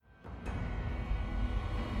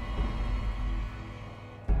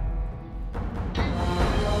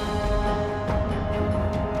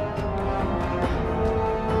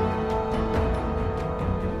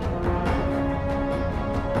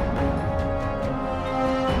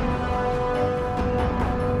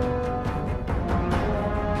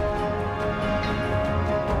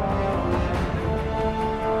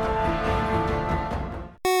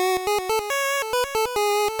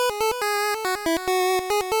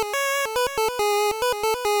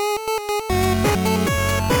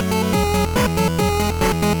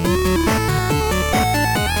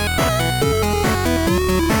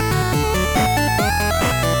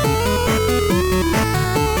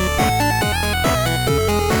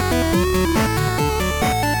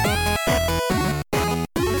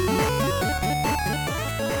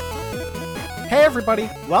everybody,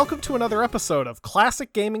 welcome to another episode of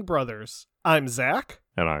Classic Gaming Brothers. I'm Zach.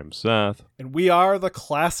 And I'm Seth. And we are the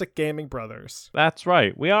Classic Gaming Brothers. That's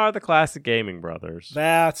right, we are the Classic Gaming Brothers.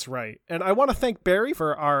 That's right. And I want to thank Barry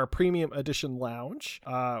for our Premium Edition Lounge,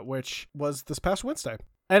 which was this past Wednesday.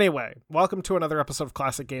 Anyway, welcome to another episode of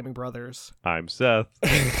Classic Gaming Brothers. I'm Seth.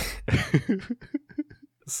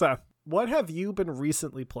 Seth, what have you been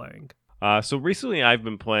recently playing? So recently I've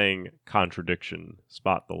been playing Contradiction,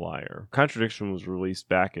 Spot the Liar. Contradiction was released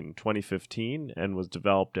back in 2015 and was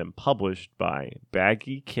developed and published by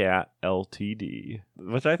Baggy Cat Ltd,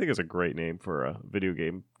 which I think is a great name for a video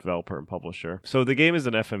game developer and publisher. So the game is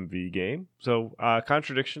an FMV game. So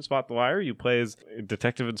Contradiction, Spot the Liar, you play as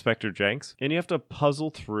Detective Inspector Jenks, and you have to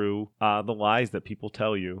puzzle through the lies that people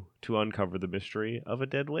tell you to uncover the mystery of a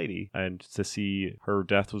dead lady and to see her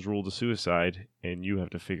death was ruled a suicide, and you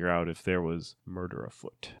have to figure out if there was murder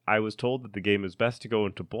afoot. I was told that the game is best to go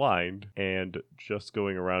into blind and just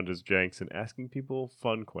going around as Jenks and asking people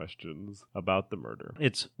fun questions about the murder.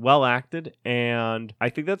 It's well acted, and I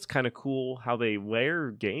think that's kind of cool how they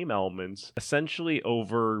layer game elements essentially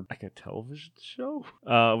over like a television show,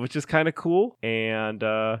 which is kind of cool. And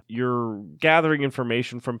you're gathering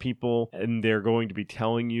information from people, and they're going to be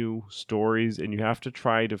telling you stories, and you have to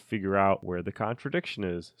try to figure out where the contradiction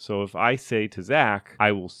is. So if I say to Zach,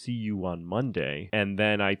 I will see you on Monday, and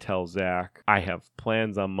then I tell Zach I have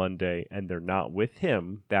plans on Monday and they're not with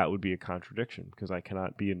him, that would be a contradiction because I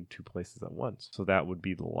cannot be in two places at once. So that would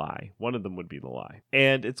be the lie. One of them would be the lie.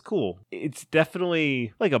 And it's cool. It's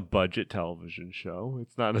definitely like a budget television show.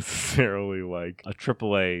 It's not necessarily like a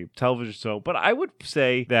AAA television show, but I would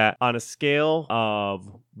say that on a scale of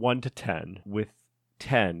 1 to 10, with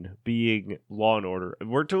 10 being Law and Order.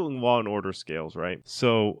 We're doing Law and Order scales, right?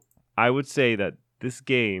 So I would say that this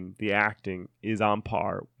game, the acting, is on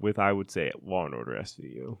par with, I would say, Law and Order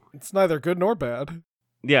SVU. It's neither good nor bad.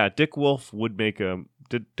 Yeah, Dick Wolf would make a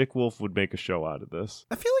show out of this.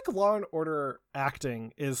 I feel like Law and Order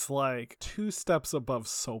acting is like 2 steps above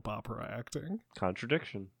soap opera acting.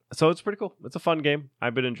 Contradiction. So it's pretty cool. It's a fun game.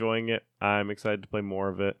 I've been enjoying it. I'm excited to play more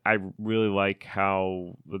of it. I really like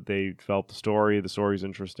how they developed the story. The story's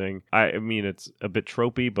interesting. I mean, it's a bit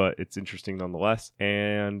tropey, but it's interesting nonetheless.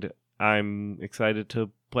 And I'm excited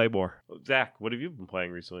to play more. Zach, what have you been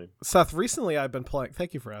playing recently? Seth, recently I've been playing...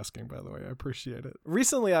 Thank you for asking, by the way. I appreciate it.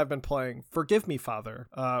 Recently I've been playing Forgive Me, Father,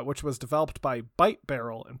 which was developed by Byte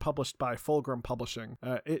Barrel and published by Fulgrim Publishing.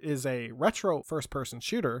 It is a retro first-person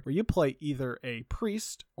shooter where you play either a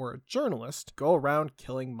priest or a journalist go around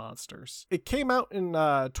killing monsters. It came out in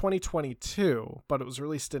 2022, but it was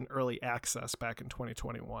released in early access back in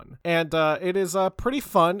 2021. And it is pretty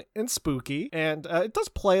fun and spooky, and it does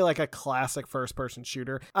play like a classic first-person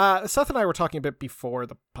shooter. Seth and I were talking a bit before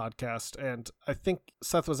the podcast, and I think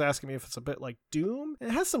Seth was asking me if it's a bit like Doom.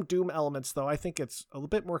 It has some Doom elements, though. I think it's a little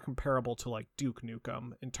bit more comparable to like Duke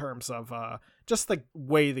Nukem in terms of just the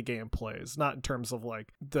way the game plays, not in terms of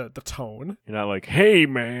like the tone. You're not like, hey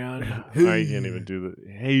man, I can't even do that.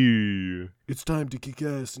 Hey, it's time to kick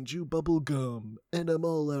ass and chew bubble gum, and I'm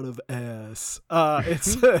all out of ass.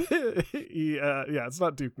 It's it's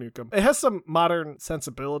not Duke Nukem. It has some modern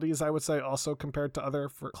sensibilities, I would say, also compared to other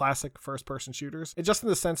classic first-person shooters. It's just in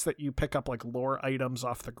the sense that you pick up like lore items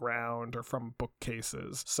off the ground or from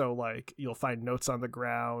bookcases. So like you'll find notes on the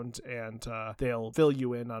ground, and they'll fill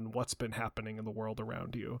you in on what's been happening in the world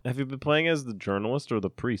around you. Have you been playing as the journalist or the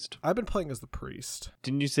priest? I've been playing as the priest.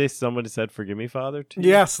 Didn't you say somebody said "Forgive me, Father"? To you?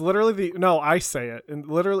 Yes, literally. I say it, and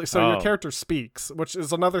literally. So your character speaks, which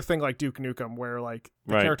is another thing like Duke Nukem, where like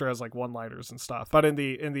the character has like one-liners and stuff. But in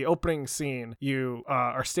the opening scene, you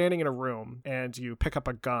are standing in a room and you pick up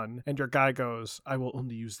a gun, and your guy goes, "I will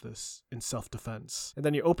only use this in self-defense." And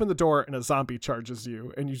then you open the door, and a zombie charges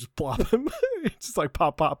you, and you just plop him. It's just like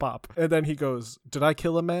pop, pop, pop. And then he goes, "Did I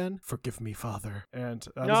kill a man? Forgive me, Father." And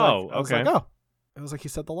I was like, oh. It was like he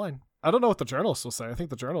said the line. I don't know what the journalist will say. I think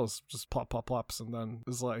the journalist just plops, and then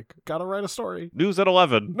is like, gotta write a story. News at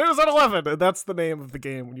 11. News at 11! And that's the name of the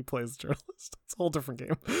game when you play as a journalist. It's a whole different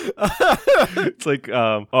game. It's like,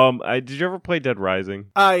 did you ever play Dead Rising?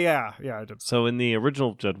 Yeah, I did. So in the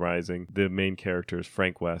original Dead Rising, the main character is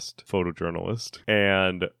Frank West, photojournalist.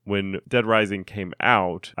 And when Dead Rising came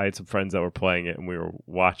out, I had some friends that were playing it, and we were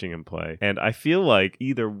watching him play. And I feel like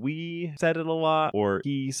either we said it a lot, or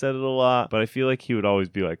he said it a lot, but I feel like he would always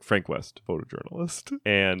be like, Frank Quest photojournalist.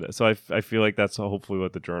 And so I feel like that's hopefully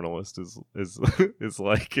what the journalist is is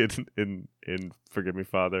like in Forgive Me,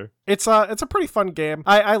 Father. It's a pretty fun game.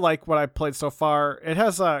 I like what I've played so far. It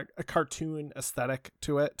has a cartoon aesthetic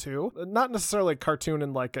to it too. Not necessarily a cartoon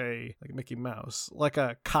in like a Mickey Mouse, like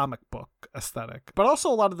a comic book aesthetic. But also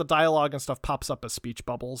a lot of the dialogue and stuff pops up as speech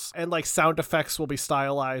bubbles, and like sound effects will be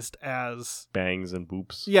stylized as bangs and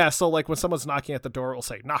boops. Yeah, so like when someone's knocking at the door, it will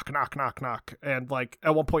say knock, knock, knock, knock. And like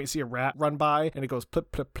at one point you see a rat run by and it goes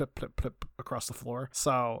plip, plip, plip, plip, plip across the floor.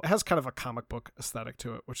 So it has kind of a comic book aesthetic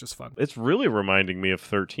to it, which is fun. It's really reminding me of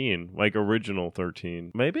 13, like original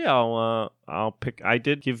 13. Maybe I'll pick. I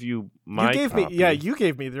did give you my copy. You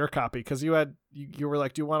gave me your copy because you were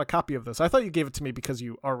like, do you want a copy of this? I thought you gave it to me because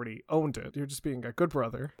you already owned it. You're just being a good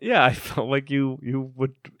brother. Yeah, I felt like you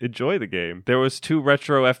would enjoy the game. There was 2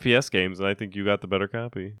 retro FPS games, and I think you got the better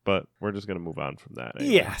copy. But we're just going to move on from that.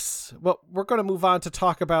 Anyway. Yes. Well, we're going to move on to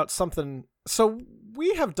talk about something. So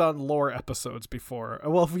we have done lore episodes before.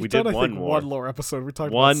 Well, we did one lore episode. We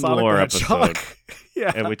talked about Sonic the Hedgehog.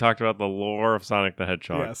 Yeah. And we talked about the lore of Sonic the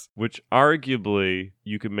Hedgehog. Yes. Which arguably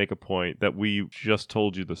you could make a point that we just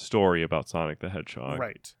told you the story about Sonic the Hedgehog.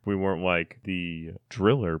 Right. We weren't like the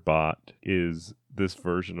Driller bot is this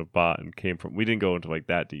version of bot and came from. We didn't go into like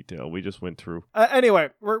that detail. We just went through. Anyway,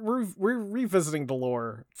 we're revisiting the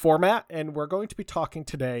lore format, and we're going to be talking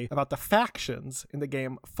today about the factions in the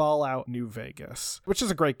game Fallout New Vegas, which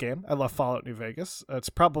is a great game. I love Fallout New Vegas. It's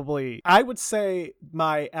probably, I would say,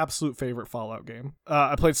 my absolute favorite Fallout game.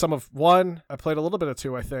 I played some of 1. I played a little bit of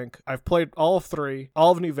 2, I think. I've played all of 3,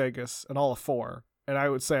 all of New Vegas, and all of 4. And I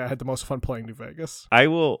would say I had the most fun playing New Vegas. I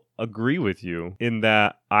will agree with you in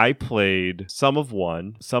that I played some of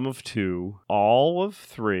 1, some of 2, all of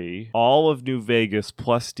 3, all of New Vegas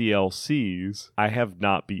plus DLCs. I have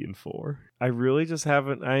not beaten 4. I really just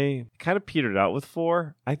haven't. I kind of petered out with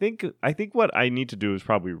 4. I think what I need to do is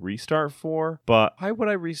probably restart 4. But why would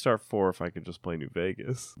I restart 4 if I could just play New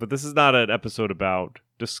Vegas? But this is not an episode about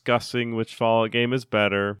discussing which Fallout game is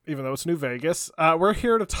better. Even though it's New Vegas, we're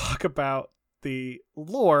here to talk about the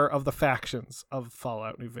lore of the factions of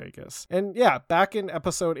Fallout New Vegas. And yeah, back in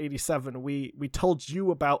episode 87, we told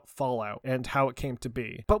you about Fallout and how it came to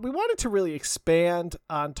be. But we wanted to really expand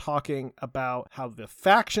on talking about how the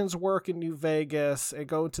factions work in New Vegas and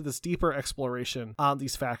go into this deeper exploration on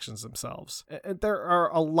these factions themselves. And there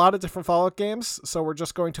are a lot of different Fallout games, so we're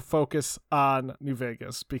just going to focus on New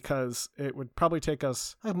Vegas because it would probably take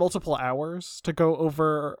us multiple hours to go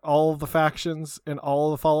over all of the factions in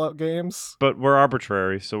all of the Fallout games. But we're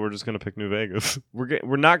arbitrary, so we're just going to pick New Vegas.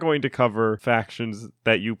 We're not going to cover factions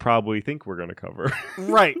that you probably think we're going to cover.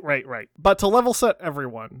 Right. But to level set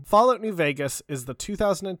everyone, Fallout New Vegas is the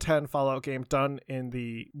 2010 Fallout game done in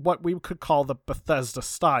the what we could call the Bethesda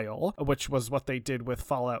style, which was what they did with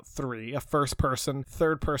Fallout 3, a first-person,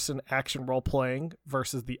 third-person action role-playing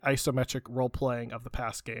versus the isometric role-playing of the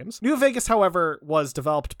past games. New Vegas, however, was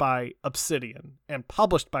developed by Obsidian and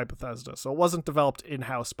published by Bethesda, so it wasn't developed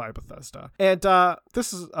in-house by Bethesda. And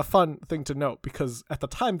this is a fun thing to note because at the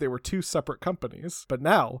time they were 2 separate companies, but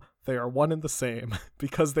now they are one and the same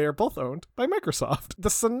because they are both owned by Microsoft. The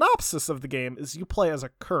synopsis of the game is you play as a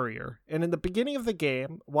courier, and in the beginning of the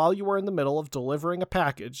game, while you are in the middle of delivering a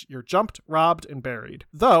package, you're jumped, robbed, and buried.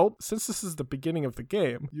 Though, since this is the beginning of the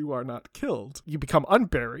game, you are not killed. You become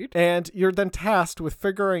unburied, and you're then tasked with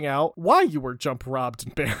figuring out why you were jumped, robbed,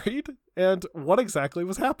 and buried, and what exactly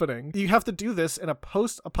was happening. You have to do this in a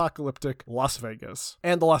post-apocalyptic Las Vegas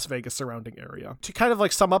and the Las Vegas surrounding area. To kind of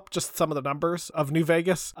like sum up just some of the numbers of New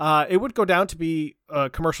Vegas, it would go down to be a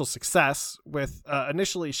commercial success with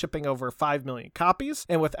initially shipping over 5 million copies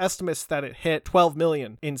and with estimates that it hit 12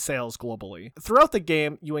 million in sales globally. Throughout the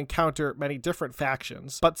game, you encounter many different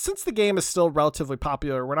factions, but since the game is still relatively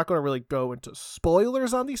popular, we're not going to really go into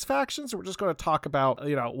spoilers on these factions. We're just going to talk about,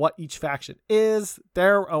 what each faction is,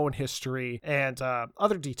 their own history, and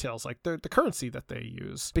other details like the currency that they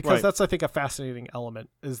use. Because that's, I think, a fascinating element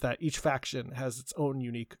is that each faction has its own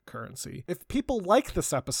unique currency. If people like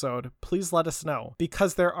this episode, please let us know,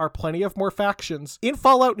 because there are plenty of more factions in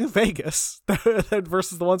Fallout New Vegas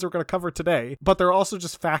versus the ones we're going to cover today, but there are also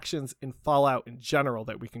just factions in Fallout in general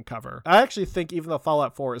that we can cover. I actually think even though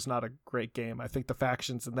Fallout 4 is not a great game, I think the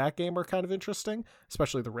factions in that game are kind of interesting,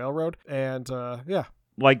 especially the Railroad, and yeah.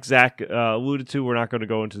 Like Zach alluded to, we're not going to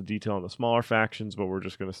go into detail on the smaller factions, but we're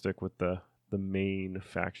just going to stick with the main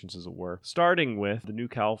factions, as it were, starting with the New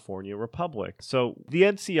California Republic. So the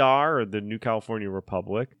NCR, or the New California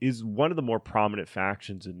Republic, is one of the more prominent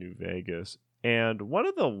factions in New Vegas. And one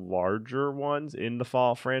of the larger ones in the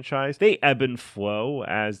Fallout franchise, they ebb and flow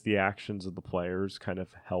as the actions of the players kind of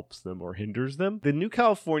helps them or hinders them. The New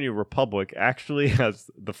California Republic actually has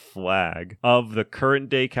the flag of the current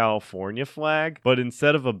day California flag, but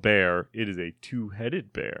instead of a bear, it is a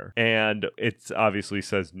two-headed bear. And it obviously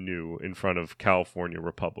says new in front of California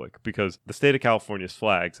Republic because the state of California's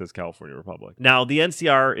flag says California Republic. Now, the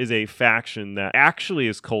NCR is a faction that actually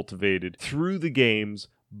is cultivated through the games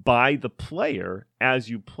by the player as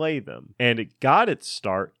you play them. And it got its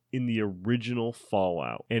start in the original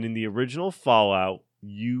Fallout. And in the original Fallout,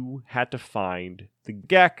 you had to find the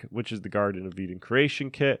Gek, which is the Garden of Eden creation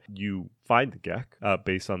kit. You find the Gek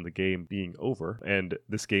based on the game being over, and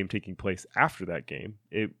this game taking place after that game.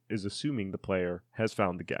 It is assuming the player has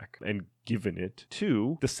found the Gek and given it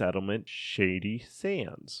to the settlement Shady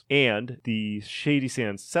Sands. And the Shady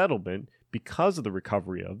Sands settlement, because of the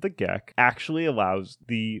recovery of the Gek, actually allows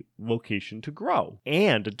the location to grow.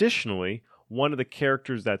 And additionally, one of the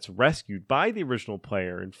characters that's rescued by the original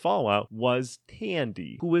player in Fallout was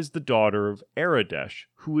Tandy, who is the daughter of Aradesh,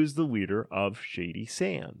 who is the leader of Shady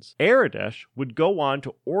Sands. Aradesh would go on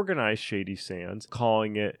to organize Shady Sands,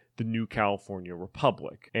 calling it the New California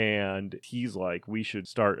Republic. And he's like, we should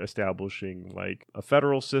start establishing like a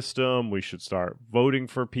federal system. We should start voting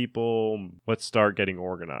for people. Let's start getting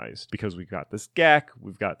organized because we've got this Gek,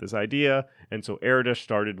 we've got this idea. And so Aradesh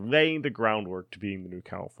started laying the groundwork to being the New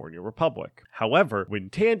California Republic. However,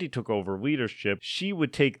 when Tandy took over leadership, she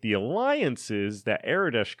would take the alliances that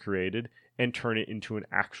Aradesh created and turn it into an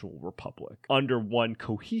actual republic under one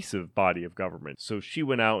cohesive body of government. So she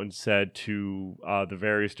went out and said to the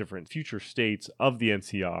various different future states of the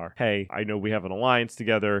NCR, hey, I know we have an alliance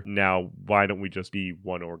together. Now, why don't we just be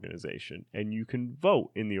one organization? And you can vote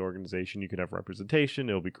in the organization. You can have representation.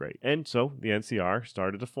 It'll be great. And so the NCR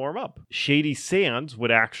started to form up. Shady Sands would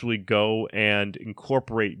actually go and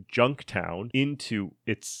incorporate Junktown into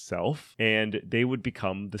itself, and they would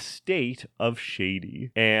become the state of Shady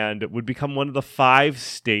and would become one of the 5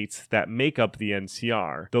 states that make up the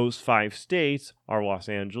NCR. Those 5 states are Los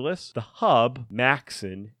Angeles, the Hub,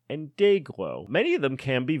 Maxon, and Dayglow. Many of them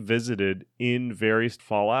can be visited in various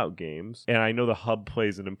Fallout games, and I know the Hub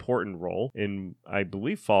plays an important role in, I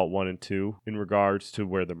believe, Fallout 1 and 2 in regards to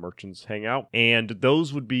where the merchants hang out. And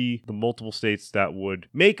those would be the multiple states that would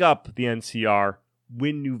make up the NCR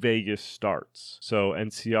when New Vegas starts. So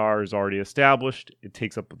NCR is already established. It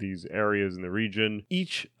takes up these areas in the region.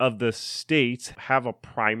 Each of the states have a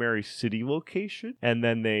primary city location, and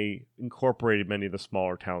then they incorporated many of the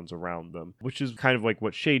smaller towns around them, which is kind of like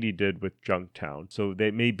what Shady did with Junktown. So they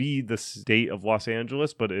may be the state of Los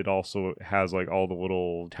Angeles, but it also has like all the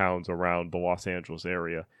little towns around the Los Angeles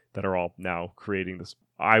area that are all now creating this,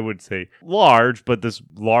 I would say, large, but this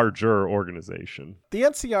larger organization. The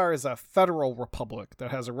NCR is a federal republic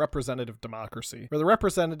that has a representative democracy, where the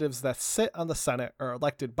representatives that sit on the Senate are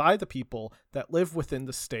elected by the people that live within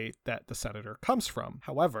the state that the senator comes from.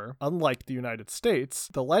 However, unlike the United States,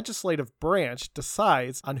 the legislative branch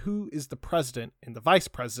decides on who is the president and the vice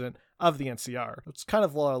president of the NCR. It's kind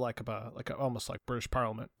of almost like British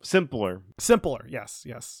Parliament. Simpler, yes.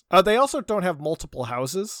 They also don't have multiple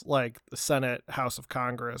houses like the Senate, House of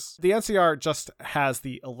Congress. The NCR just has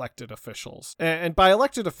the elected officials. And by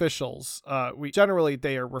elected officials,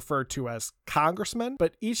 they are referred to as congressmen,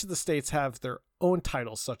 but each of the states have their own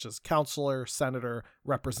titles such as counselor, senator,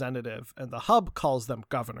 representative, and the Hub calls them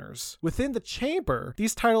governors. Within the chamber,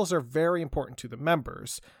 these titles are very important to the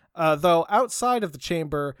members. Though outside of the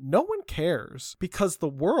chamber, no one cares because the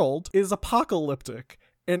world is apocalyptic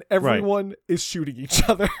and everyone is shooting each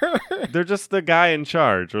other. They're just the guy in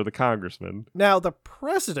charge or the congressman. Now, the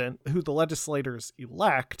president, who the legislators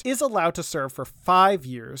elect, is allowed to serve for 5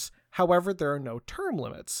 years. However, there are no term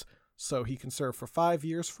limits. So he can serve for 5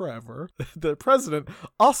 years forever. The president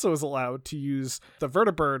also is allowed to use the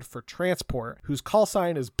vertibird for transport, whose call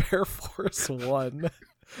sign is Bear Force 1.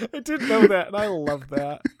 I didn't know that, and I love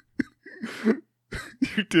that.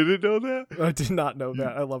 You didn't know that? I did not know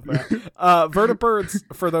that. I love that. Vertibirds,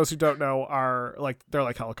 for those who don't know, they're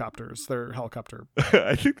like helicopters. They're helicopter.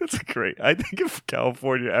 I think that's great. I think if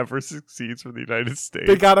California ever succeeds for the United States,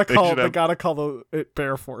 they gotta call it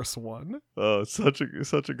Bear Force 1. Oh, such a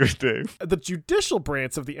good name. The judicial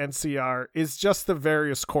branch of the NCR is just the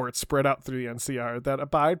various courts spread out through the NCR that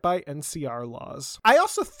abide by NCR laws. I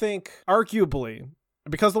also think, arguably,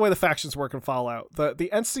 because the way the factions work in Fallout, the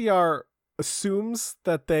NCR assumes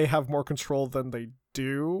that they have more control than they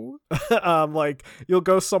do. Like, you'll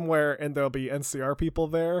go somewhere and there'll be NCR people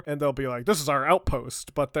there, and they'll be like, this is our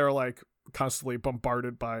outpost, but they're like, constantly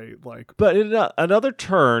bombarded by like. But in another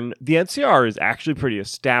turn, the NCR is actually pretty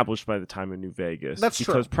established by the time of New Vegas. That's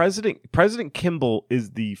because true. President Kimball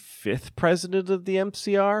is the 5th president of the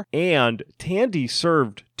NCR, and Tandy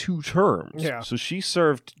served 2 terms. Yeah. So she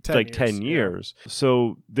served 10 10 years, years.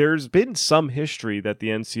 So there's been some history that the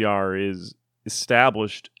NCR is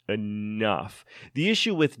established enough. The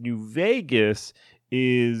issue with New Vegas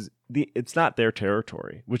is it's not their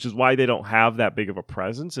territory, which is why they don't have that big of a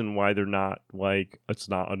presence and why they're not like, it's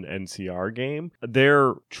not an NCR game.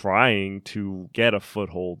 They're trying to get a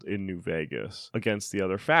foothold in New Vegas against the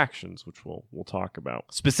other factions, which we'll talk about.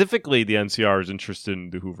 Specifically, the NCR is interested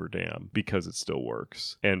in the Hoover Dam because it still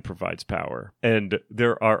works and provides power. And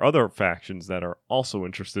there are other factions that are also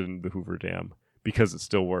interested in the Hoover Dam because it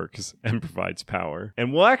still works and provides power.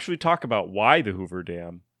 And we'll actually talk about why the Hoover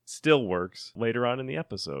Dam still works later on in the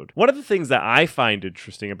episode. One of the things that I find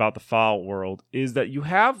interesting about the Fallout world is that you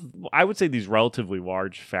have, I would say, these relatively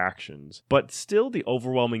large factions, but still the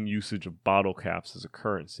overwhelming usage of bottle caps as a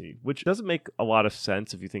currency, which doesn't make a lot of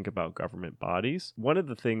sense if you think about government bodies. One of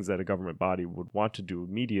the things that a government body would want to do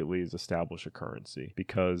immediately is establish a currency,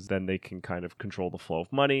 because then they can kind of control the flow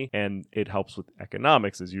of money, and it helps with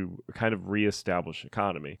economics as you kind of reestablish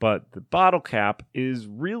economy. But the bottle cap is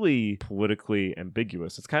really politically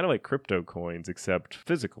ambiguous. It's kind of like crypto coins, except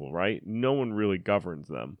physical, right? No one really governs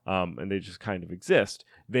them, and they just kind of exist.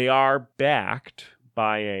 They are backed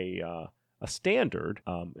by a standard,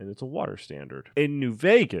 and it's a water standard. In New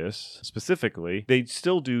Vegas, specifically, they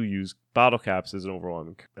still do use bottle caps as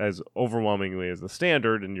overwhelmingly as the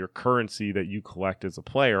standard, and your currency that you collect as a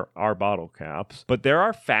player are bottle caps. But there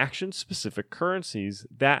are faction-specific currencies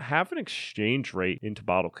that have an exchange rate into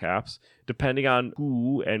bottle caps, depending on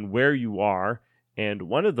who and where you are. And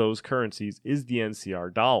one of those currencies is the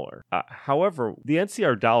NCR dollar. However, the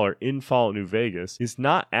NCR dollar in Fallout New Vegas is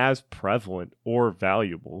not as prevalent or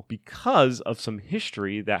valuable because of some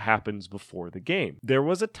history that happens before the game. There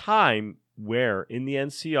was a time where in the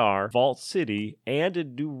NCR, Vault City, and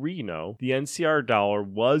in New Reno, the NCR dollar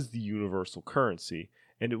was the universal currency,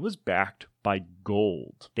 and it was backed by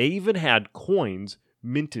gold. They even had coins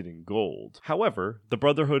minted in gold. However, the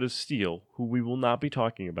Brotherhood of Steel, who we will not be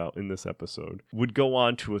talking about in this episode, would go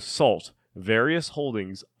on to assault various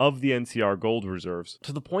holdings of the NCR gold reserves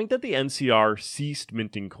to the point that the NCR ceased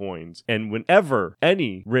minting coins. And whenever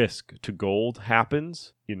any risk to gold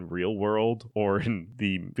happens in real world or in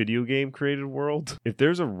the video game created world, if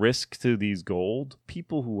there's a risk to these gold,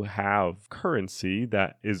 people who have currency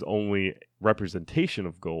that is only representation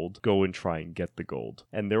of gold go and try and get the gold.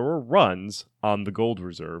 And there were runs on the gold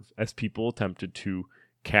reserve as people attempted to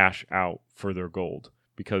cash out for their gold,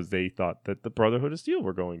 because they thought that the Brotherhood of Steel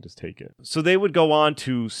were going to take it. So they would go on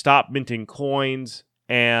to stop minting coins,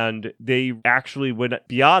 and they actually went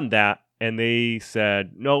beyond that, and they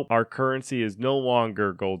said, nope, our currency is no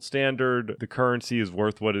longer gold standard. The currency is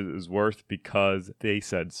worth what it is worth because they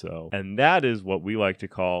said so. And that is what we like to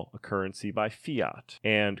call a currency by fiat.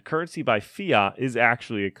 And currency by fiat is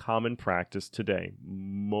actually a common practice today.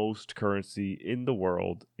 Most currency in the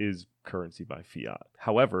world is currency by fiat.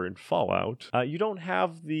 However, in Fallout, you don't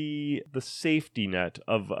have the safety net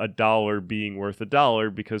of a dollar being worth a dollar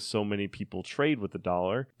because so many people trade with the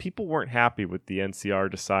dollar. People weren't happy with the NCR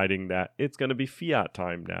deciding that it's going to be fiat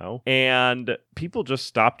time now, and people just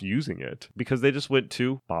stopped using it because they just went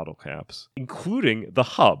to bottle caps, including the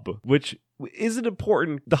hub, which isn't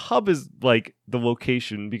important. The hub is like the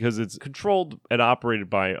location because it's controlled and operated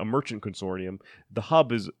by a merchant consortium. The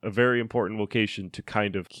hub is a very important location to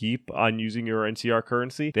kind of keep on using your NCR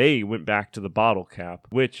currency. They went back to the bottle cap,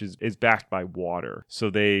 which is backed by water. So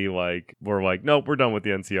they were like, nope, we're done with the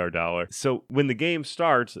NCR dollar. So when the game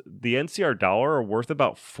starts, the NCR dollar are worth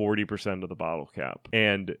about 40% of the bottle cap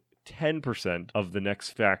and 10% of the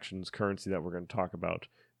next faction's currency that we're going to talk about,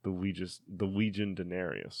 the Legion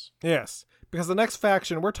Denarius. Yes, because the next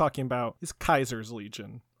faction we're talking about is Kaiser's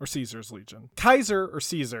Legion, or Caesar's Legion. Kaiser or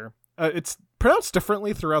Caesar, it's pronounced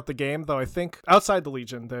differently throughout the game, though I think outside the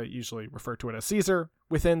Legion they usually refer to it as Caesar.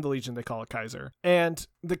 Within the Legion they call it Kaiser. And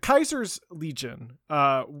the Kaiser's Legion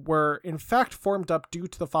were in fact formed up due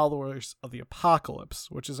to the followers of the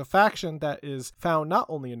Apocalypse, which is a faction that is found not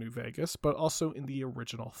only in New Vegas, but also in the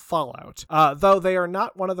original Fallout. Though they are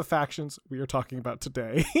not one of the factions we are talking about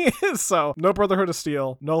today. So, no Brotherhood of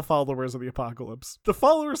Steel, no followers of the Apocalypse. The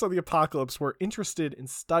followers of the Apocalypse were interested in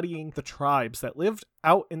studying the tribes that lived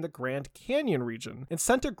out in the Grand Canyon region, and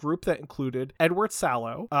sent a group that included Edward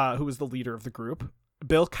Sallow, who was the leader of the group,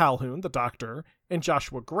 Bill Calhoun, the doctor, and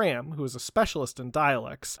Joshua Graham, who is a specialist in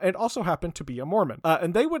dialects, and also happened to be a Mormon.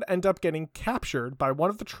 And they would end up getting captured by one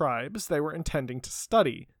of the tribes they were intending to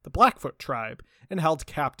study, the Blackfoot tribe, and held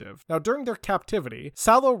captive. Now, during their captivity,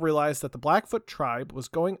 Salo realized that the Blackfoot tribe was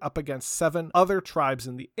going up against 7 other tribes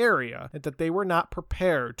in the area, and that they were not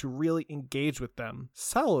prepared to really engage with them.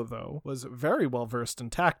 Salo, though, was very well versed in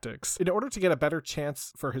tactics. In order to get a better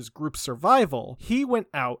chance for his group's survival, he went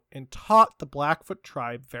out and taught the Blackfoot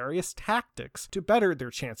tribe various tactics to better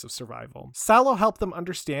their chance of survival. Salo helped them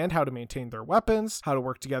understand how to maintain their weapons, how to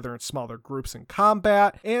work together in smaller groups in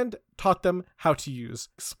combat, and taught them how to use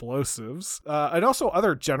explosives, and also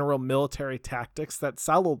other general military tactics that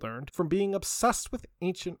Salo learned from being obsessed with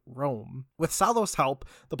ancient Rome. With Salo's help,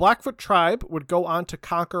 the Blackfoot tribe would go on to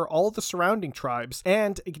conquer all the surrounding tribes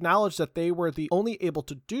and acknowledge that they were the only able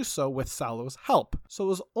to do so with Salo's help. So it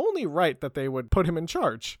was only right that they would put him in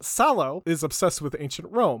charge. Salo is obsessed with ancient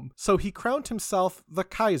Rome, so he crowned himself the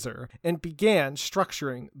Kaiser and began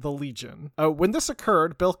structuring the Legion. When this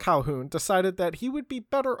occurred, Bill Calhoun decided that he would be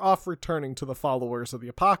better off returning to the followers of the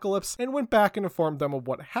apocalypse and went back and informed them of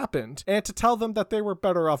what happened and to tell them that they were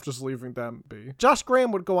better off just leaving them be. Josh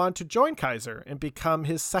Graham would go on to join Kaiser and become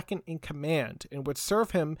his second in command and would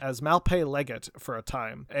serve him as Malpais Legate for a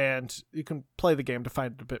time. And you can play the game to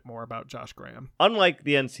find a bit more about Josh Graham. Unlike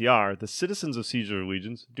the NCR, the citizens of Caesar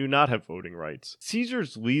legions do not have voting rights.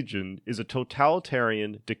 Caesar's legion is a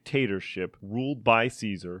totalitarian dictatorship ruled by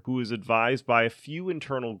Caesar, who is advised by a few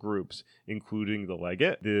internal groups, including the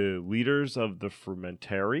Legate, the leaders of the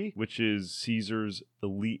Frumentarii, which is Caesar's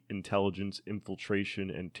elite intelligence,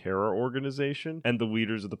 infiltration, and terror organization, and the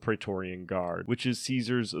leaders of the Praetorian Guard, which is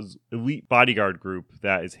Caesar's elite bodyguard group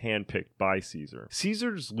that is handpicked by Caesar.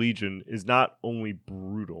 Caesar's legion is not only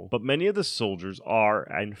brutal, but many of the soldiers are,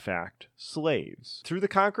 in fact, slaves. Through the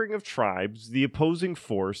conquering of tribes, the opposing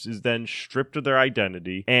force is then stripped of their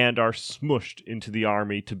identity and are smushed into the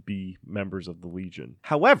army to be members of the legion.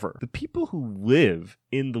 However, the people who live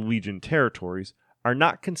in the legion territories are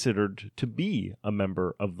not considered to be a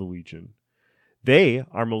member of the legion. They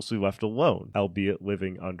are mostly left alone, albeit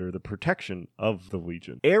living under the protection of the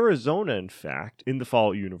Legion. Arizona, in fact, in the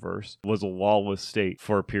Fallout universe, was a lawless state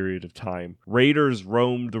for a period of time. Raiders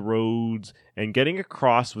roamed the roads, and getting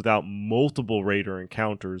across without multiple raider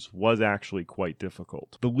encounters was actually quite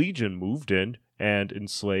difficult. The Legion moved in and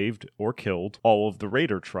enslaved or killed all of the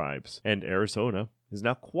raider tribes, and Arizona is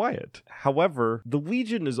now quiet. However, the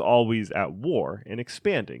Legion is always at war and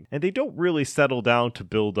expanding, and they don't really settle down to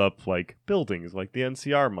build up like buildings like the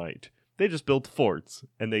NCR might. They just build forts,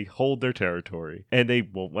 and they hold their territory, and they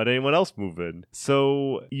won't let anyone else move in.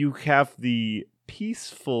 So you have the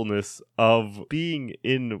peacefulness of being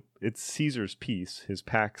in it's Caesar's peace, his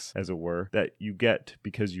pax, as it were, that you get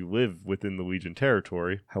because you live within the Legion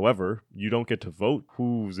territory. However, you don't get to vote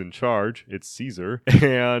who's in charge. It's Caesar.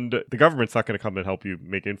 And the government's not going to come and help you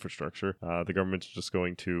make infrastructure. The government's just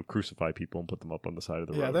going to crucify people and put them up on the side of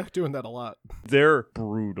the road. Yeah, they're doing that a lot. They're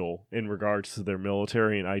brutal in regards to their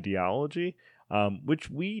military and ideology. Which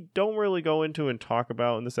we don't really go into and talk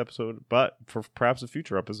about in this episode, but for perhaps a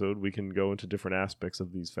future episode, we can go into different aspects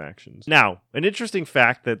of these factions. Now, an interesting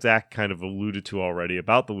fact that Zach kind of alluded to already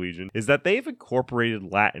about the Legion is that they've incorporated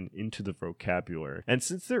Latin into the vocabulary. And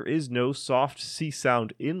since there is no soft C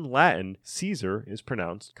sound in Latin, Caesar is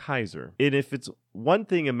pronounced Kaiser. And if it's one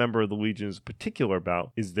thing a member of the Legion is particular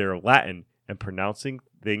about, is their Latin and pronouncing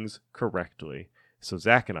things correctly. So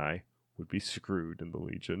Zach and I would be screwed in the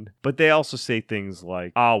Legion. But they also say things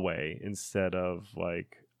like Awe instead of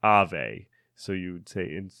like Ave. So you'd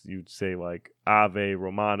say like Ave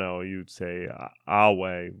Romano, you'd say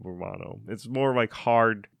Awe Romano. It's more like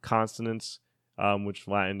hard consonants, which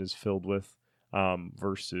Latin is filled with,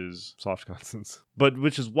 versus soft consonants. But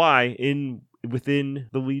which is why within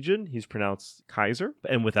the Legion, he's pronounced Kaiser,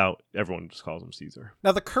 and without, everyone just calls him Caesar.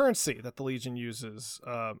 Now, the currency that the Legion uses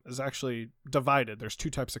is actually divided. There's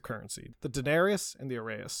two types of currency, the denarius and the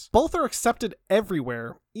aureus. Both are accepted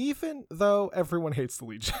everywhere, even though everyone hates the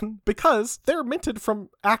Legion, because they're minted from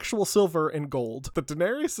actual silver and gold. The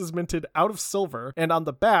denarius is minted out of silver, and on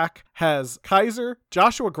the back has Kaiser,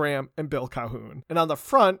 Joshua Graham, and Bill Calhoun. And on the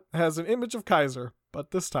front has an image of Kaiser,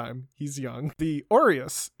 but this time he's young. The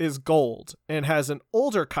aureus is gold and has an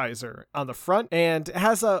older Kaiser on the front and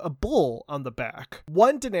has a bull on the back.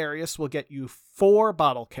 One denarius will get you 4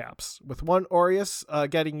 bottle caps, with one aureus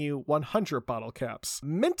getting you 100 bottle caps.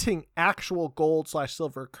 Minting actual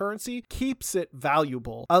gold/silver currency keeps it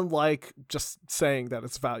valuable, unlike just saying that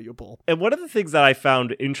it's valuable. And one of the things that I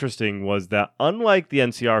found interesting was that unlike the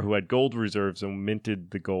NCR, who had gold reserves and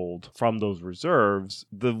minted the gold from those reserves,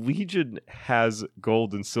 the Legion has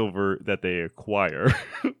gold and silver that they acquire.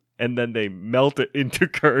 And then they melt it into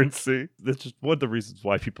currency. That's just one of the reasons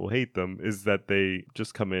why people hate them, is that they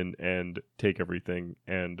just come in and take everything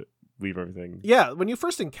and leave everything. Yeah, when you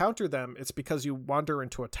first encounter them, it's because you wander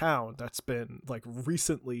into a town that's been like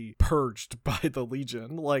recently purged by the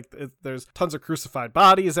Legion. Like there's tons of crucified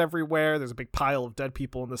bodies everywhere. There's a big pile of dead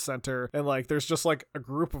people in the center, and like there's just like a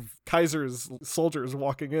group of Kaiser's soldiers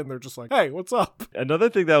walking in. They're just like, "Hey, what's up?" Another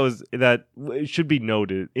thing that should be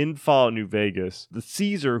noted in Fallout New Vegas, the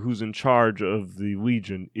Caesar who's in charge of the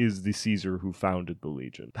Legion is the Caesar who founded the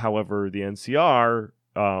Legion. However, the NCR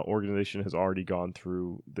organization has already gone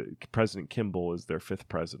through President Kimball is their 5th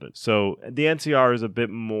president. So the NCR is a bit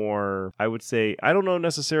more, I would say, I don't know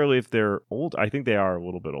necessarily if they're old. I think they are a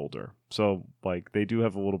little bit older. So like they do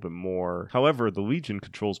have a little bit more. However, the Legion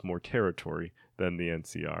controls more territory than the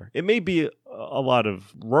NCR. It may be a lot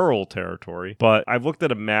of rural territory, but I've looked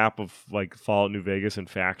at a map of like Fallout New Vegas and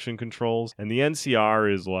faction controls, and the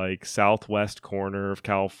NCR is like southwest corner of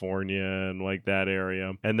California and like that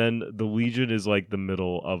area, and then the Legion is like the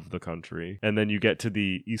middle of the country, and then you get to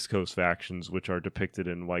the East Coast factions, which are depicted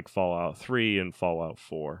in like Fallout 3 and Fallout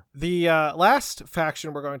 4. The last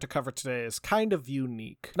faction we're going to cover today is kind of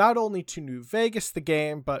unique, not only to New Vegas the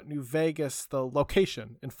game, but New Vegas the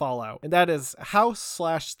location in Fallout, and that is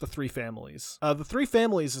House/the Three Families. The Three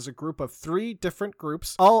Families is a group of 3 different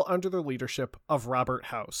groups, all under the leadership of Robert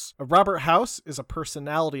House. Robert House is a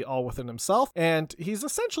personality all within himself, and he's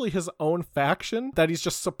essentially his own faction that he's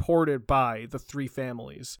just supported by the Three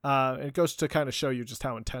Families. It goes to kind of show you just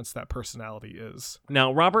how intense that personality is.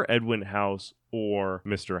 Now, Robert Edwin House, or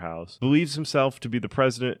Mr. House, believes himself to be the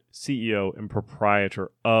president, CEO, and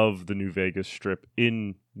proprietor of the New Vegas Strip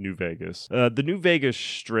in New Vegas. The New Vegas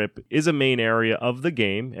Strip is a main area of the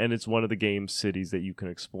game, and it's one of the game's cities that you can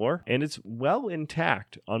explore, and it's well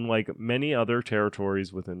intact, unlike many other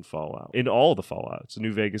territories within Fallout. In all the Fallouts,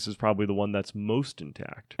 New Vegas is probably the one that's most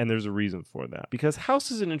intact, and there's a reason for that. Because House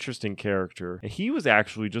is an interesting character, and he was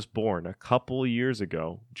actually just born a couple of years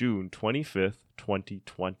ago, June 25th,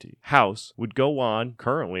 2020. House would go on,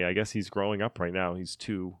 currently, I guess he's growing up right now, he's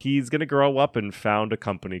 2. He's going to grow up and found a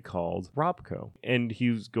company called Robco, and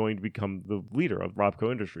he's going to become the leader of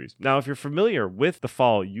Robco Industries. Now, if you're familiar with the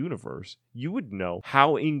Fallout universe, you would know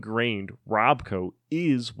how ingrained Robco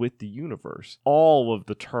is with the universe. All of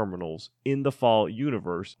the terminals in the Fallout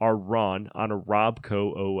universe are run on a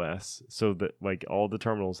Robco OS, so that like all the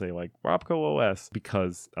terminals say like Robco OS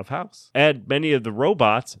because of House. And many of the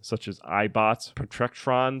robots, such as iBots,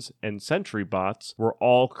 Protectrons, and Sentry bots, were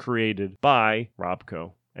all created by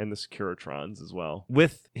Robco. And the Securitrons as well.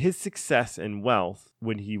 With his success and wealth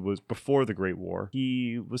when he was before the Great War,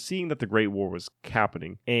 he was seeing that the Great War was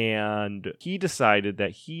happening, and he decided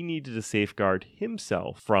that he needed to safeguard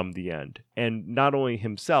himself from the end. And not only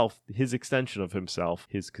himself, his extension of himself,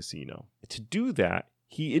 his casino. To do that,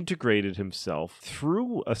 he integrated himself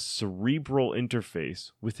through a cerebral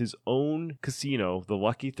interface with his own casino, the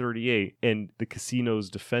Lucky 38, and the casino's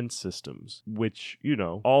defense systems, which, you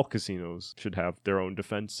know, all casinos should have their own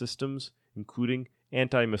defense systems, including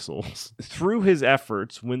anti-missiles. Through his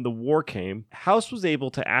efforts, when the war came, House was able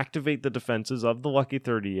to activate the defenses of the Lucky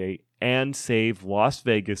 38 and save Las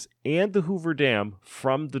Vegas and the Hoover Dam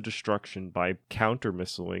from the destruction by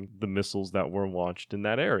counter-missiling the missiles that were launched in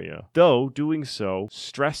that area. Though doing so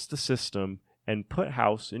stressed the system and put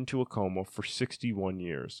House into a coma for 61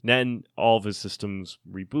 years. Then all of his systems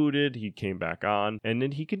rebooted, he came back on, and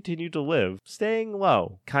then he continued to live, staying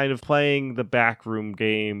low, kind of playing the backroom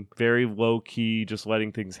game, very low-key, just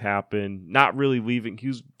letting things happen, not really leaving. He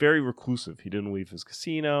was very reclusive. He didn't leave his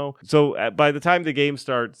casino. So by the time the game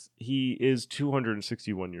starts, he is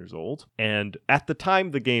 261 years old, and at the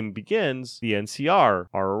time the game begins, the NCR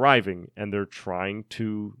are arriving, and they're trying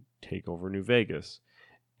to take over New Vegas.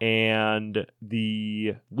 And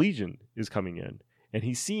the Legion is coming in, and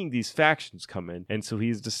he's seeing these factions come in, and so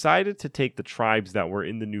he's decided to take the tribes that were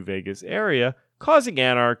in the New Vegas area, causing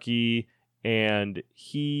anarchy, and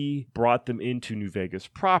he brought them into New Vegas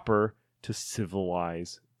proper to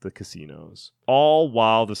civilize the casinos, all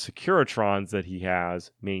while the Securitrons that he has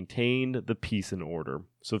maintain the peace and order.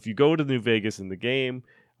 So if you go to New Vegas in the game,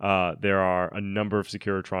 there are a number of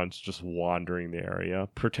Securitrons just wandering the area,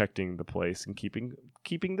 protecting the place and keeping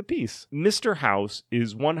the peace. Mr. House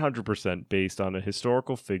is 100% based on a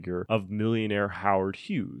historical figure of millionaire Howard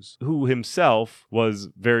Hughes, who himself was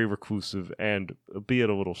very reclusive and, albeit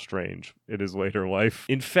a little strange in his later life.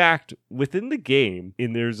 In fact, within the game,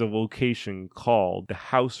 there's a location called the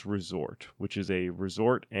House Resort, which is a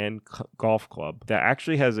resort and golf club that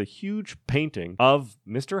actually has a huge painting of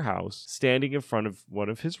Mr. House standing in front of one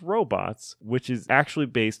of his his robots, which is actually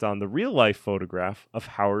based on the real-life photograph of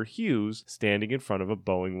Howard Hughes standing in front of a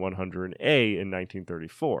Boeing 100A in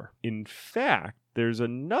 1934. In fact, there's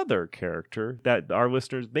another character that our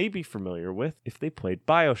listeners may be familiar with if they played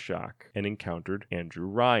BioShock and encountered Andrew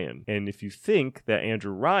Ryan. And if you think that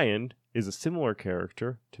Andrew Ryan is a similar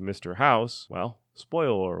character to Mr. House, well,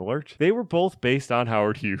 spoiler alert, they were both based on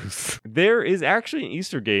Howard Hughes. There is actually an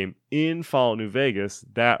Easter game in Fallout New Vegas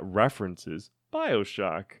that references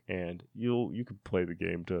BioShock, and you can play the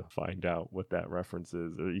game to find out what that reference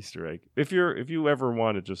is, an Easter egg. If you ever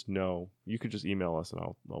want to just know, you could just email us and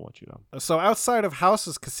I'll let you know. So outside of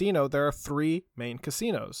House's casino, there are 3 main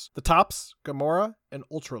casinos: the Tops, Gomorrah, and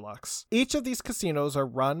Ultralux. Each of these casinos are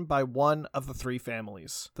run by one of the 3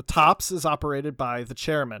 families. The Tops is operated by the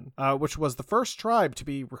chairman, which was the first tribe to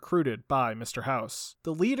be recruited by Mr. House.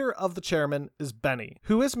 The leader of the chairman is Benny,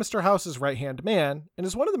 who is Mr. House's right-hand man and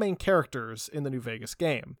is one of the main characters in the New Vegas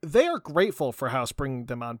game. They are grateful for House bringing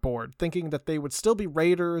them on board, thinking that they would still be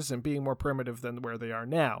raiders and being more primitive than where they are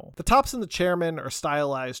now. The Tops and the chairman are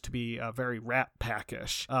stylized to be very Rat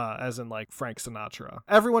Pack-ish, as in like Frank Sinatra.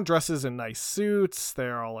 Everyone dresses in nice suits.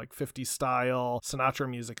 They're all like 50s style. Sinatra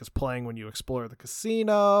music is playing when you explore the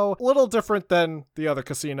casino. A little different than the other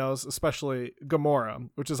casinos, especially Gomorrah,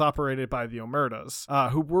 which is operated by the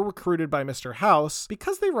Omertas, who were recruited by Mr. House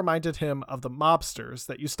because they reminded him of the mobsters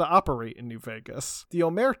that used to operate in New Vegas. The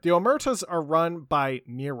Omertas are run by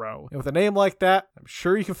Nero. And with a name like that, I'm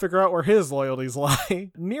sure you can figure out where his loyalties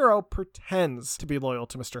lie. Nero pretends to be loyal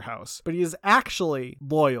to Mr. House, but he is actually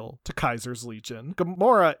loyal to Kaiser's Legion.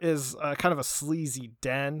 Gomorrah is kind of a sleazy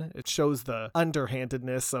den. It shows the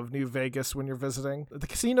underhandedness of New Vegas when you're visiting. The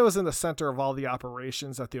casino is in the center of all the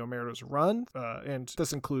operations that the Omertas run, and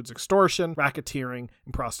this includes extortion, racketeering,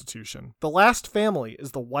 and prostitution. The last family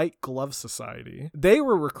is the White Glove Society. They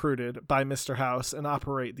were recruited by Mr. House and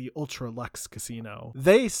operate the Ultralux Casino.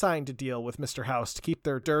 They signed a deal with Mr. House to keep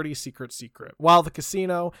their dirty secret, while the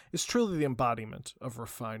casino is truly the embodiment of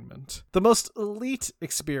refinement. The most elite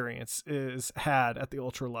experience is had at the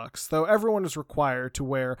Ultralux, though everyone is required to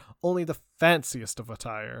wear only the fanciest of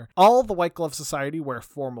attire. All the White Glove Society wear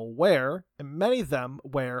formal wear, and many of them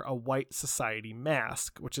wear a White Society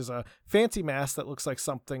mask, which is a fancy mask that looks like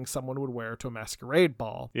something someone would wear to a masquerade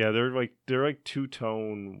ball. Yeah, they're like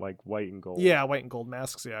two-tone, like white and gold. Yeah, white and gold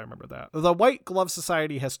masks. Yeah, I remember that. The White Glove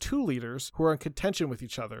Society has 2 leaders who are in contention with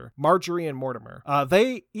each other, Marjorie and Mortimer.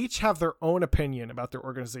 They each have their own opinion about their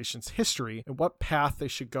organization's history and what path they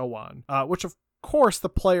should go on, which of course the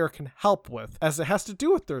player can help with, as it has to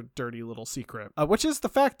do with their dirty little secret, which is the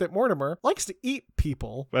fact that Mortimer likes to eat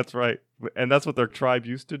people. That's right. And that's what their tribe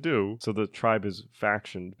used to do. So the tribe is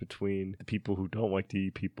factioned between the people who don't like to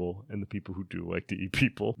eat people and the people who do like to eat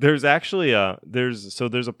people. There's actually there's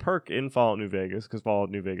a perk in Fallout New Vegas, because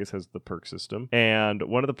Fallout New Vegas has the perk system, and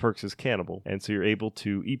one of the perks is cannibal. And so you're able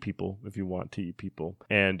to eat people if you want to eat people,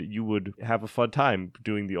 and you would have a fun time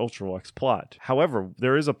doing the Ultralux plot. However,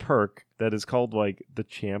 there is a perk that is called like the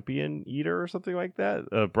Champion Eater or something like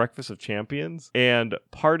that, Breakfast of Champions, and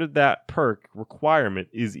part of that perk requirement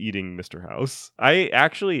is eating Mr. House.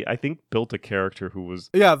 I think built a character who was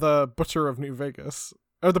the Butcher of New Vegas.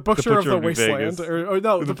 Or the Butcher of the Wasteland. Or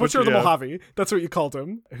no, the Butcher of the Mojave. That's what you called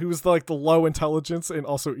him. Who's like the low intelligence and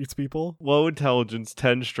also eats people. Low intelligence,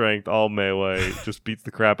 10 strength, all melee, just beats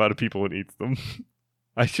the crap out of people and eats them.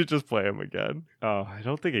 I should just play him again. Oh, I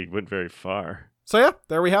don't think he went very far. So yeah,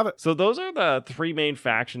 there we have it. So those are the 3 main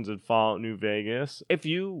factions in Fallout New Vegas. If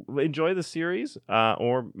you enjoy the series,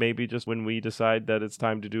 or maybe just when we decide that it's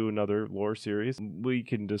time to do another lore series, we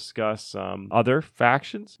can discuss other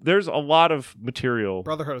factions. There's a lot of material.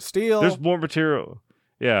 Brotherhood of Steel. There's more material.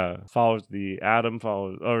 Yeah, follows the Atom,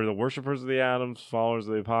 or the Worshippers of the Atoms, followers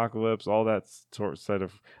of the Apocalypse, all that set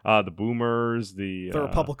of the Boomers, the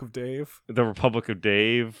Republic of Dave. The Republic of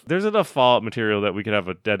Dave. There's enough Fallout material that we could have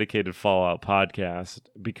a dedicated Fallout podcast,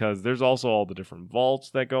 because there's also all the different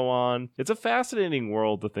vaults that go on. It's a fascinating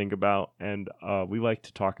world to think about, and we like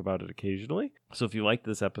to talk about it occasionally. So if you like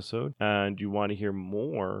this episode and you want to hear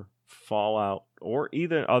more Fallout or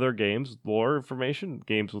either other games, lore information,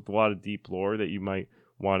 games with a lot of deep lore that you might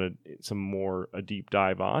wanted some more a deep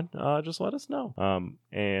dive on, just let us know.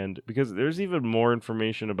 And because there's even more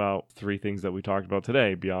information about 3 things that we talked about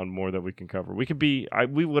today beyond more that we can cover. We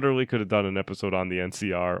literally could have done an episode on the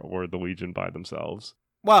NCR or the Legion by themselves.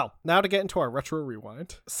 Well, now to get into our retro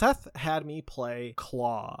rewind. Seth had me play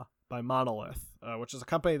Claw by Monolith, which is a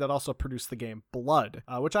company that also produced the game Blood,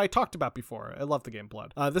 which I talked about before. I love the game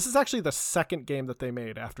Blood. This is actually the second game that they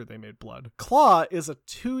made after they made Blood. Claw is a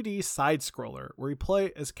 2D side-scroller where you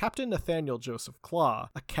play as Captain Nathaniel Joseph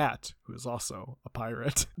Claw, a cat who is also a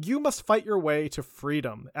pirate. You must fight your way to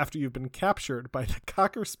freedom after you've been captured by the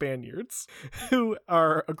Cocker Spaniards, who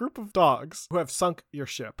are a group of dogs who have sunk your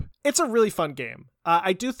ship. It's a really fun game.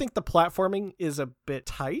 I do think the platforming is a bit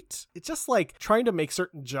tight. It's just like trying to make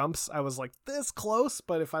certain jumps. I was like this close,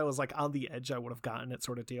 but if I was like on the edge, I would have gotten it,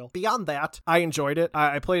 sort of deal. Beyond that, I enjoyed it.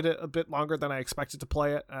 I played it a bit longer than I expected to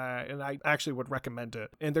play it, and I actually would recommend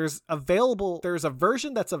it. And there's a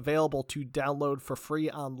version that's available to download for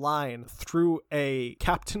free online through a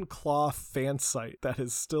Captain Claw fan site that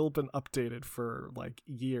has still been updated for like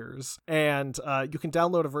years. And you can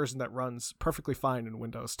download a version that runs perfectly fine in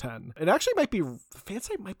Windows 10. It actually the fan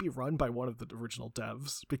site might be run by one of the original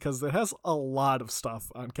devs because it has a lot of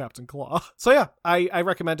stuff on Captain Claw. So yeah, I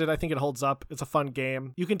recommend it. I think it holds up. It's a fun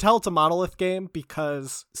game. You can tell it's a Monolith game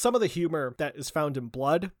because some of the humor that is found in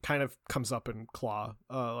Blood kind of comes up in Claw,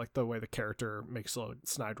 like the way the character makes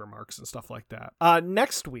snide remarks and stuff like that.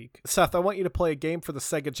 Next week, Seth, I want you to play a game for the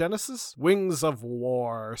Sega Genesis, Wings of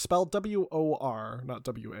War, spelled W-O-R, not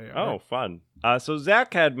W-A-R. Oh, fun. So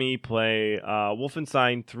Zach had me play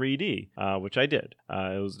Wolfenstein 3D, which I did.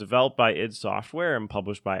 It was developed by id Software and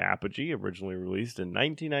published by Apogee, originally released in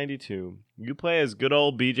 1992. You play as good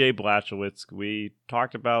old BJ Blazkowicz. We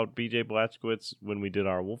talked about BJ Blazkowicz when we did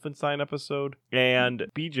our Wolfenstein episode. And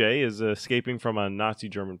BJ is escaping from a Nazi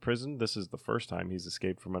German prison. This is the first time he's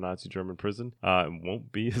escaped from a Nazi German prison. It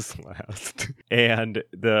won't be his last. And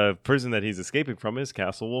the prison that he's escaping from is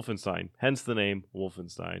Castle Wolfenstein, hence the name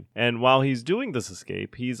Wolfenstein. And while he's doing this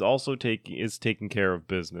escape, he's also taking care of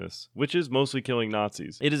business, which is mostly killing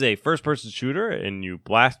Nazis. It is a first-person shooter, and you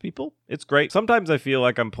blast people. It's great. Sometimes I feel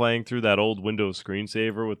like I'm playing through that old Windows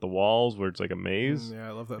screensaver with the walls where it's like a maze. Yeah,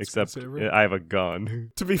 I love that except screensaver. I have a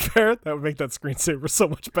gun. To be fair, that would make that screensaver so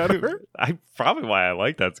much better. Probably why I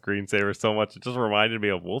like that screensaver so much. It just reminded me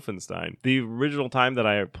of Wolfenstein. The original time that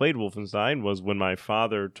I played Wolfenstein was when my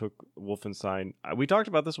father took Wolfenstein. We talked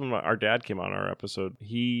about this when our dad came on our episode.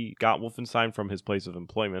 He got Wolfenstein from his place of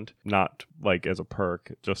employment, not like as a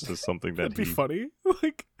perk, just as something that That'd be funny.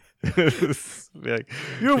 Like, like,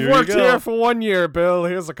 you've worked here for 1 year, Bill.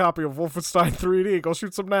 Here's a copy of Wolfenstein 3D. Go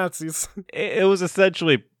shoot some Nazis. It was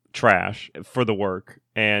essentially trash for the work,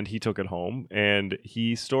 and he took it home and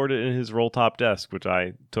he stored it in his roll top desk, which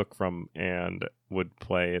I took from and would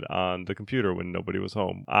play it on the computer when nobody was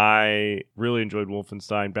home. I really enjoyed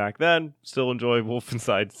Wolfenstein back then. Still enjoy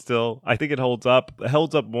Wolfenstein still. I think it holds up. It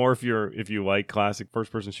holds up more if you like classic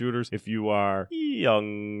first-person shooters. If you are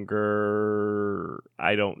younger,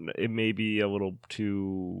 it may be a little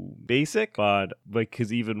too basic, but like,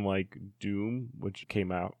 because even like Doom, which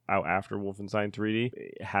came out after Wolfenstein 3D,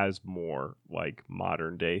 it has more like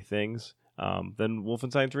modern day things than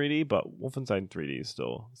Wolfenstein 3D, but Wolfenstein 3D is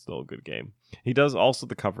still a good game. He does also,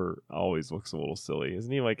 the cover always looks a little silly.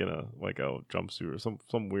 Isn't he like in a jumpsuit or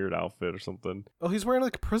some weird outfit or something? Oh, he's wearing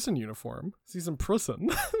like a prison uniform. He's in prison.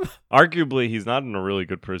 Arguably, he's not in a really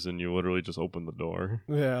good prison. You literally just open the door.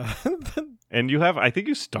 Yeah. And I think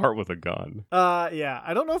you start with a gun. Yeah.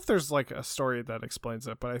 I don't know if there's like a story that explains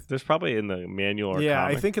it, but there's probably in the manual or yeah,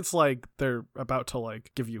 comic. I think it's like they're about to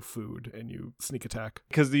like give you food and you sneak attack.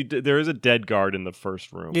 Because there is a dead guard in the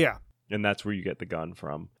first room. Yeah. And that's where you get the gun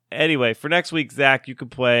from. Anyway, for next week, Zach, you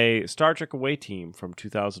could play Star Trek Away Team from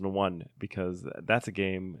 2001 because that's a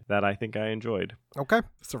game that I think I enjoyed. Okay.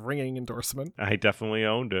 It's a ringing endorsement. I definitely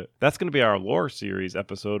owned it. That's going to be our lore series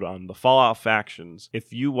episode on the Fallout factions.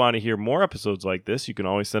 If you want to hear more episodes like this, you can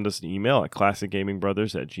always send us an email at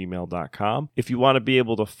classicgamingbrothers@gmail.com. If you want to be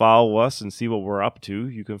able to follow us and see what we're up to,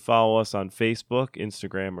 you can follow us on Facebook,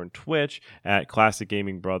 Instagram, or Twitch at Classic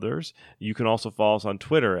Gaming Brothers. You can also follow us on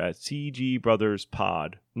Twitter at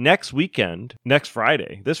CGBrothersPod. This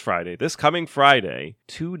coming Friday,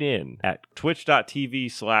 tune in at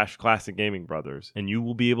twitch.tv/Classic Gaming Brothers, and you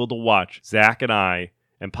will be able to watch Zach and I,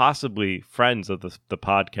 and possibly friends of the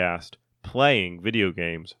podcast, playing video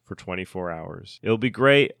games for 24 hours. It'll be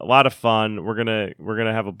great, a lot of fun. We're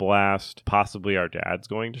gonna have a blast. Possibly our dad's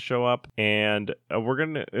going to show up, and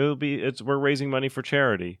we're raising money for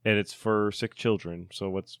charity, and it's for sick children.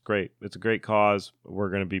 So it's great. It's a great cause.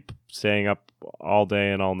 We're gonna be staying up all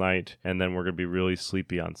day and all night, and then we're gonna be really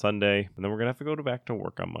sleepy on Sunday, and then we're gonna have to go back to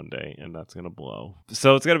work on Monday, and that's gonna blow.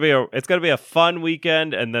 So it's gonna be a fun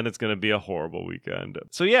weekend, and then it's gonna be a horrible weekend.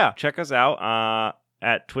 So yeah, check us out.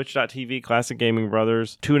 at twitch.tv, Classic Gaming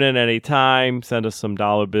Brothers. Tune in anytime. Send us some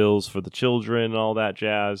dollar bills for the children and all that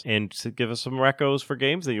jazz. And give us some recos for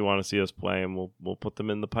games that you want to see us play, and we'll put them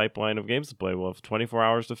in the pipeline of games to play. We'll have 24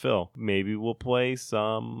 hours to fill. Maybe we'll play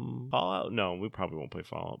some Fallout. No, we probably won't play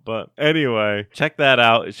Fallout. But anyway, check that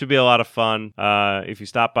out. It should be a lot of fun. If you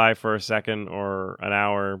stop by for a second or an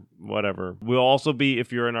hour, whatever. We'll also be,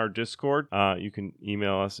 if you're in our Discord, you can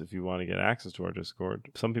email us if you want to get access to our Discord.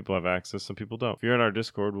 Some people have access, some people don't. If you're in our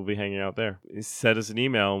Discord, we'll be hanging out there. Send us an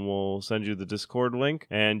email and we'll send you the Discord link,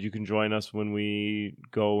 and you can join us when we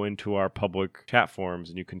go into our public chat forums,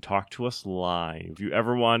 and you can talk to us live. If you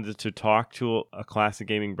ever wanted to talk to a Classic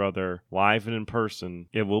Gaming Brother live and in person,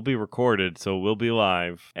 it will be recorded, so we'll be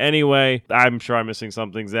live. Anyway, I'm sure I'm missing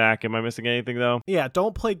something. Zach, am I missing anything though? Yeah,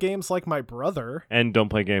 don't play games like my brother. And don't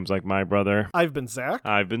play games like my brother. I've been Zach.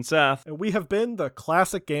 I've been Seth. And we have been the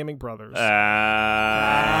Classic Gaming Brothers. That's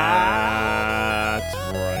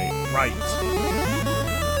right. Right.